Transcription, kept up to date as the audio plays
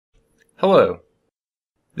Hello.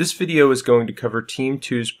 This video is going to cover Team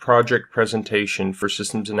 2's project presentation for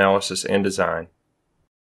systems analysis and design.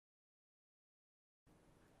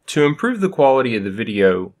 To improve the quality of the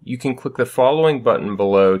video, you can click the following button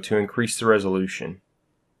below to increase the resolution.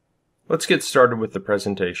 Let's get started with the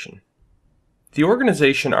presentation. The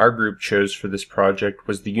organization our group chose for this project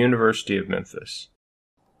was the University of Memphis.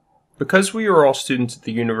 Because we are all students at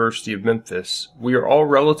the University of Memphis, we are all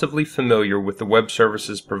relatively familiar with the web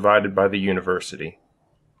services provided by the university.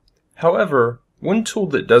 However, one tool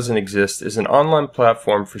that doesn't exist is an online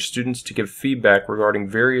platform for students to give feedback regarding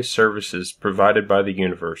various services provided by the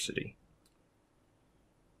university.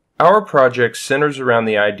 Our project centers around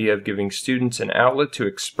the idea of giving students an outlet to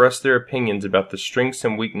express their opinions about the strengths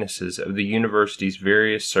and weaknesses of the university's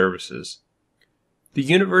various services. The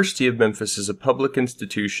University of Memphis is a public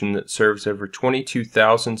institution that serves over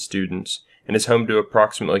 22,000 students and is home to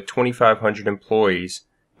approximately 2,500 employees,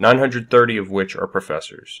 930 of which are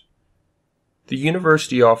professors. The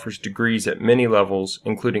university offers degrees at many levels,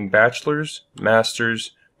 including bachelor's,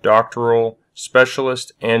 master's, doctoral,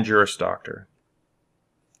 specialist, and Juris Doctor.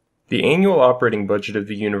 The annual operating budget of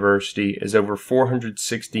the university is over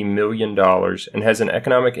 $460 million and has an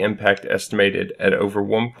economic impact estimated at over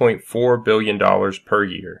 $1.4 billion per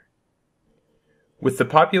year. With the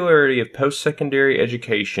popularity of post-secondary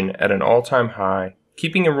education at an all-time high,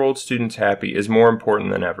 keeping enrolled students happy is more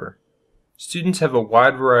important than ever. Students have a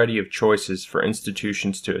wide variety of choices for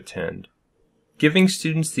institutions to attend. Giving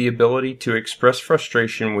students the ability to express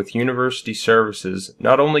frustration with university services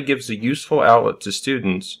not only gives a useful outlet to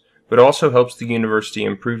students, but also helps the university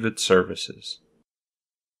improve its services.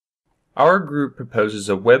 Our group proposes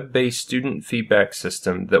a web-based student feedback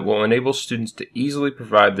system that will enable students to easily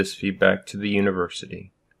provide this feedback to the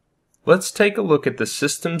university. Let's take a look at the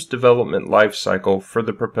systems development lifecycle for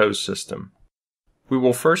the proposed system. We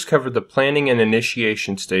will first cover the planning and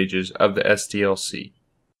initiation stages of the SDLC.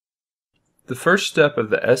 The first step of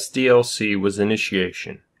the SDLC was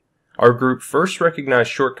initiation. Our group first recognized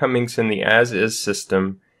shortcomings in the as-is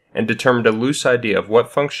system and determined a loose idea of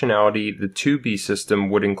what functionality the to-be system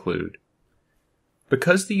would include.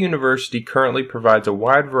 Because the university currently provides a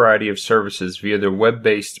wide variety of services via their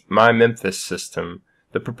web-based My Memphis system,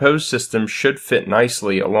 the proposed system should fit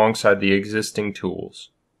nicely alongside the existing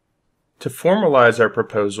tools. To formalize our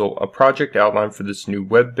proposal, a project outline for this new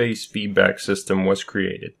web-based feedback system was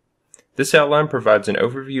created. This outline provides an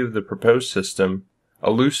overview of the proposed system,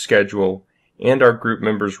 a loose schedule, and our group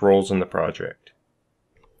members' roles in the project.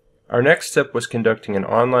 Our next step was conducting an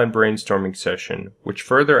online brainstorming session, which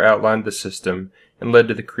further outlined the system and led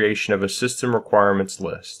to the creation of a system requirements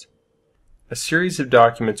list. A series of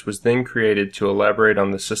documents was then created to elaborate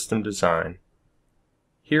on the system design.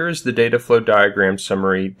 Here is the data flow diagram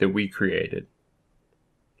summary that we created.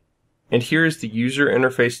 And here is the user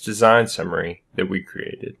interface design summary that we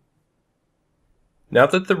created. Now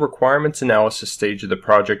that the requirements analysis stage of the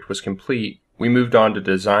project was complete, we moved on to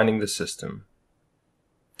designing the system.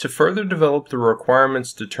 To further develop the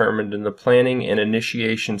requirements determined in the planning and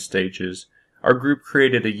initiation stages, our group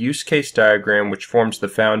created a use case diagram which forms the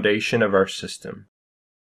foundation of our system.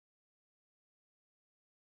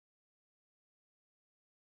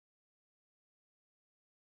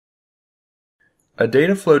 A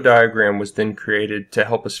data flow diagram was then created to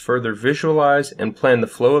help us further visualize and plan the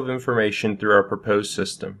flow of information through our proposed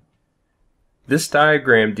system. This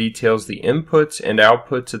diagram details the inputs and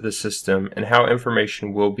outputs of the system and how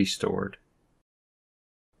information will be stored.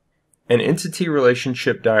 An entity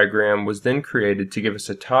relationship diagram was then created to give us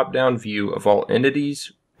a top-down view of all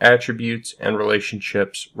entities, attributes, and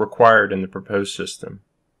relationships required in the proposed system.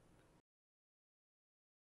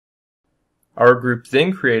 Our group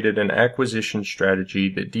then created an acquisition strategy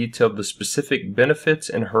that detailed the specific benefits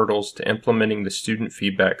and hurdles to implementing the student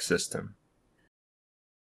feedback system.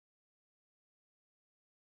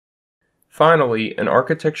 Finally, an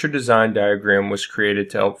architecture design diagram was created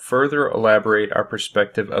to help further elaborate our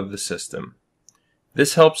perspective of the system.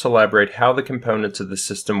 This helps elaborate how the components of the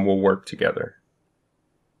system will work together.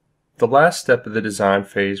 The last step of the design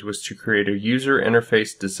phase was to create a user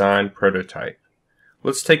interface design prototype.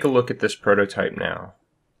 Let's take a look at this prototype now.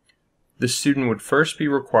 The student would first be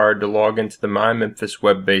required to log into the My Memphis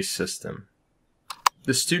web-based system.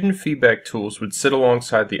 The student feedback tools would sit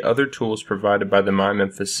alongside the other tools provided by the My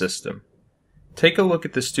Memphis system. Take a look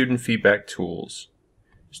at the student feedback tools.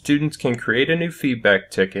 Students can create a new feedback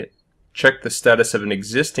ticket, check the status of an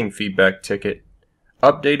existing feedback ticket,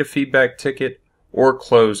 update a feedback ticket, or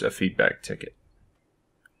close a feedback ticket.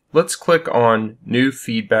 Let's click on New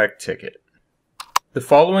Feedback Ticket. The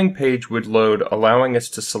following page would load, allowing us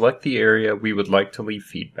to select the area we would like to leave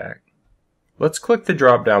feedback. Let's click the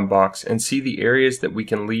drop-down box and see the areas that we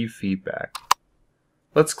can leave feedback.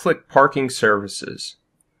 Let's click Parking Services.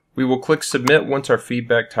 We will click Submit once our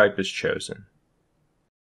feedback type is chosen.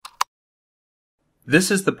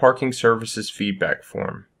 This is the Parking Services feedback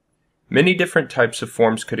form. Many different types of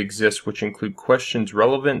forms could exist, which include questions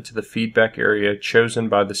relevant to the feedback area chosen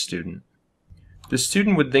by the student. The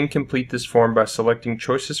student would then complete this form by selecting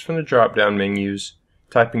choices from the drop-down menus,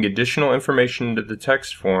 typing additional information into the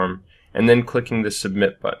text form, and then clicking the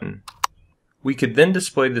Submit button. We could then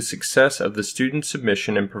display the success of the student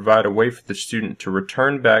submission and provide a way for the student to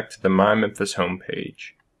return back to the My Memphis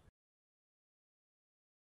homepage.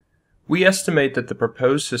 We estimate that the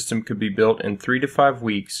proposed system could be built in 3 to 5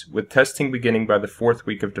 weeks, with testing beginning by the 4th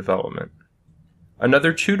week of development.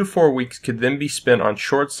 Another 2 to 4 weeks could then be spent on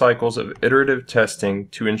short cycles of iterative testing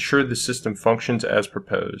to ensure the system functions as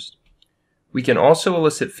proposed. We can also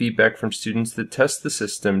elicit feedback from students that test the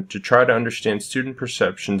system to try to understand student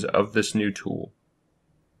perceptions of this new tool.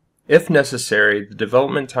 If necessary, the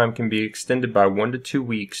development time can be extended by 1 to 2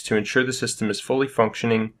 weeks to ensure the system is fully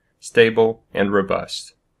functioning, stable, and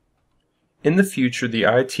robust. In the future, the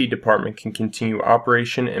IT department can continue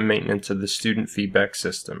operation and maintenance of the student feedback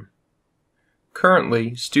system.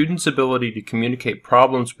 Currently, students' ability to communicate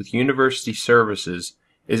problems with university services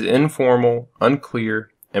is informal,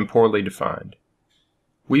 unclear, and poorly defined.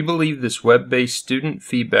 We believe this web-based student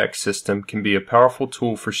feedback system can be a powerful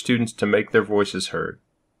tool for students to make their voices heard.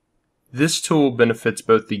 This tool benefits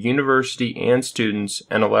both the university and students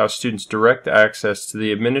and allows students direct access to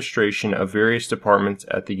the administration of various departments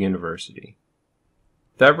at the university.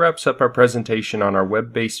 That wraps up our presentation on our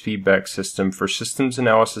web-based feedback system for Systems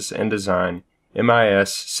Analysis and Design,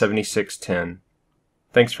 MIS 7610.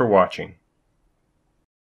 Thanks for watching.